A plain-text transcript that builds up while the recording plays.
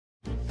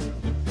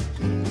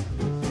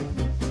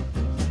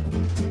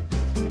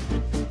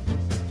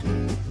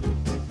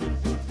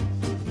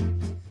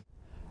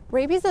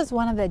Rabies is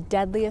one of the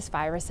deadliest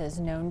viruses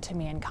known to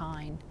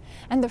mankind,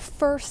 and the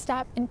first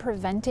step in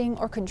preventing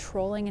or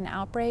controlling an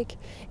outbreak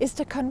is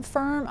to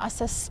confirm a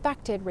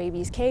suspected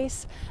rabies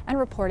case and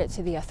report it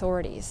to the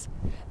authorities.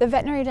 The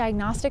Veterinary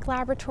Diagnostic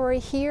Laboratory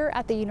here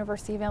at the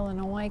University of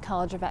Illinois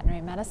College of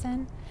Veterinary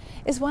Medicine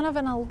is one of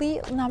an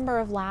elite number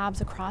of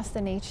labs across the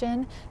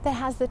nation that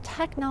has the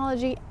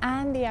technology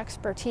and the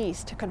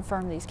expertise to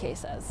confirm these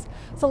cases.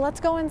 So let's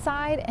go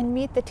inside and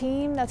meet the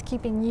team that's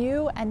keeping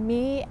you and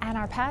me and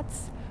our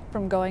pets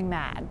from going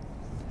mad.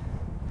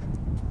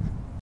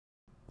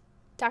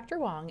 Dr.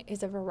 Wang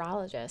is a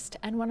virologist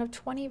and one of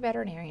 20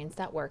 veterinarians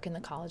that work in the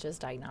college's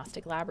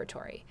diagnostic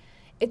laboratory.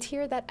 It's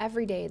here that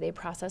every day they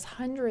process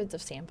hundreds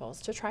of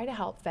samples to try to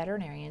help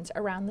veterinarians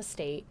around the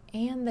state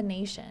and the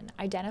nation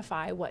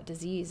identify what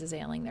disease is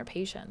ailing their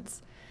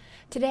patients.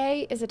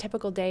 Today is a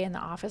typical day in the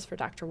office for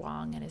Dr.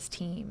 Wang and his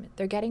team.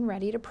 They're getting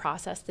ready to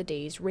process the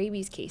day's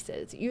rabies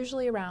cases,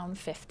 usually around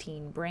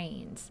 15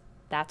 brains.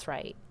 That's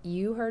right,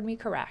 you heard me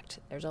correct.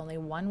 There's only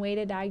one way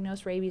to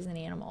diagnose rabies in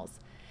animals.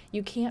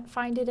 You can't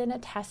find it in a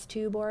test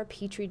tube or a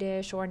petri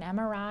dish or an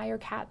MRI or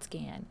CAT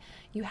scan.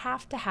 You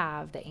have to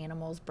have the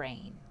animal's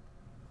brain.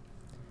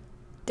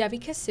 Debbie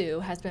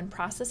Cassou has been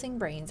processing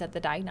brains at the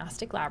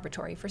diagnostic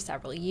laboratory for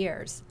several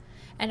years,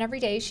 and every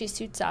day she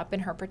suits up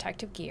in her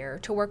protective gear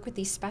to work with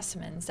these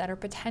specimens that are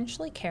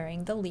potentially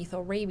carrying the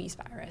lethal rabies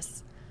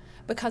virus.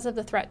 Because of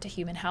the threat to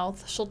human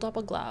health, she'll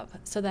double glove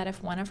so that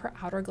if one of her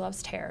outer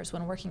gloves tears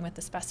when working with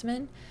the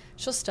specimen,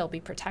 she'll still be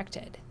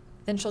protected.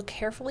 Then she'll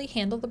carefully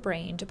handle the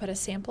brain to put a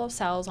sample of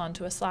cells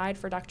onto a slide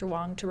for Dr.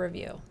 Wang to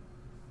review.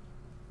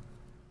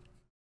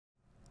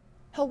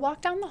 He'll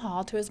walk down the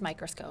hall to his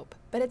microscope,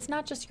 but it's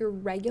not just your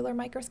regular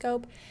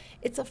microscope,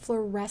 it's a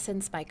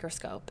fluorescence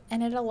microscope,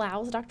 and it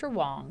allows Dr.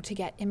 Wang to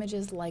get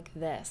images like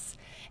this.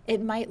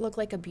 It might look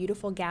like a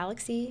beautiful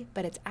galaxy,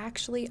 but it's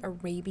actually a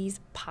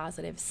rabies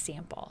positive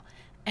sample,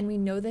 and we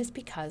know this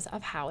because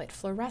of how it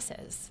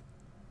fluoresces.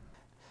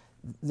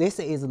 This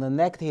is the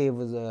negative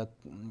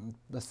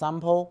the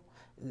sample.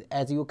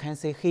 As you can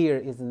see here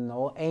is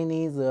no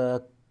any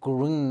the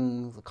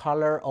green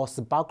color or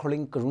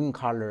sparkling green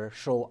color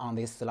show on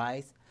this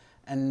slide,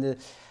 and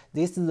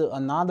this is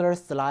another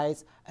slide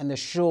and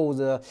show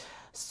the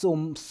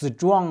so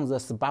strong the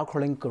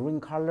sparkling green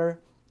color,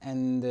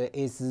 and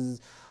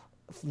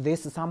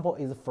this sample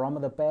is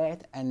from the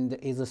bat and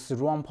is a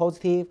strong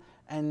positive,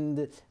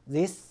 and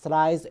this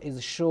slide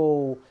is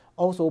show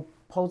also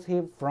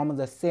positive from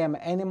the same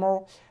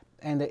animal,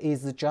 and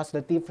is just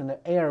a different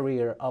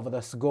area of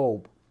the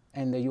scope,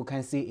 and you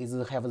can see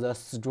it have the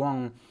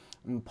strong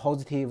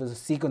positive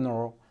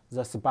signal,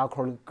 the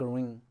sparkle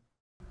green.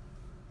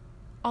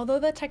 Although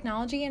the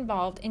technology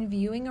involved in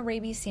viewing a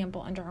rabies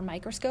sample under a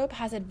microscope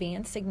has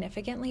advanced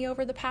significantly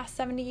over the past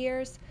 70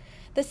 years,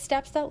 the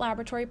steps that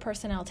laboratory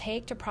personnel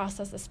take to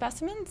process the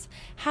specimens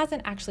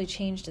hasn't actually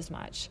changed as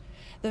much.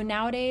 Though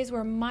nowadays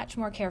we're much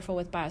more careful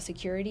with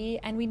biosecurity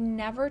and we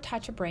never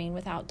touch a brain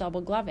without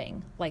double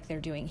gloving, like they're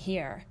doing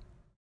here.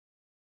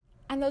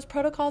 And those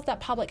protocols that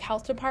public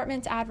health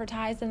departments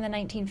advertised in the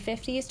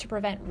 1950s to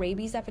prevent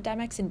rabies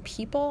epidemics in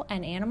people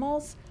and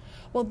animals,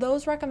 well,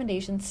 those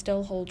recommendations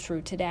still hold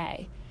true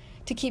today.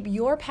 To keep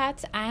your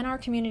pets and our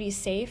communities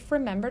safe,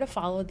 remember to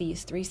follow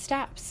these 3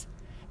 steps.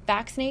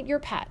 Vaccinate your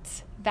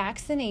pets.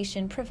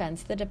 Vaccination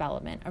prevents the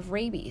development of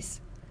rabies.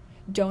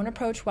 Don't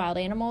approach wild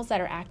animals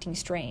that are acting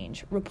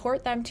strange.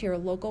 Report them to your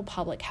local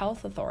public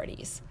health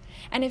authorities.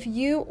 And if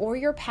you or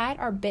your pet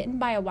are bitten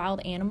by a wild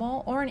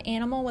animal or an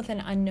animal with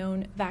an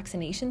unknown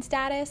vaccination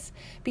status,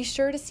 be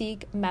sure to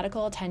seek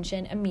medical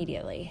attention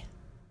immediately.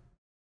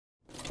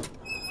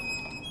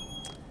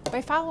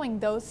 By following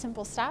those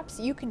simple steps,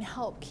 you can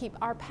help keep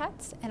our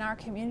pets and our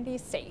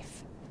communities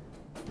safe.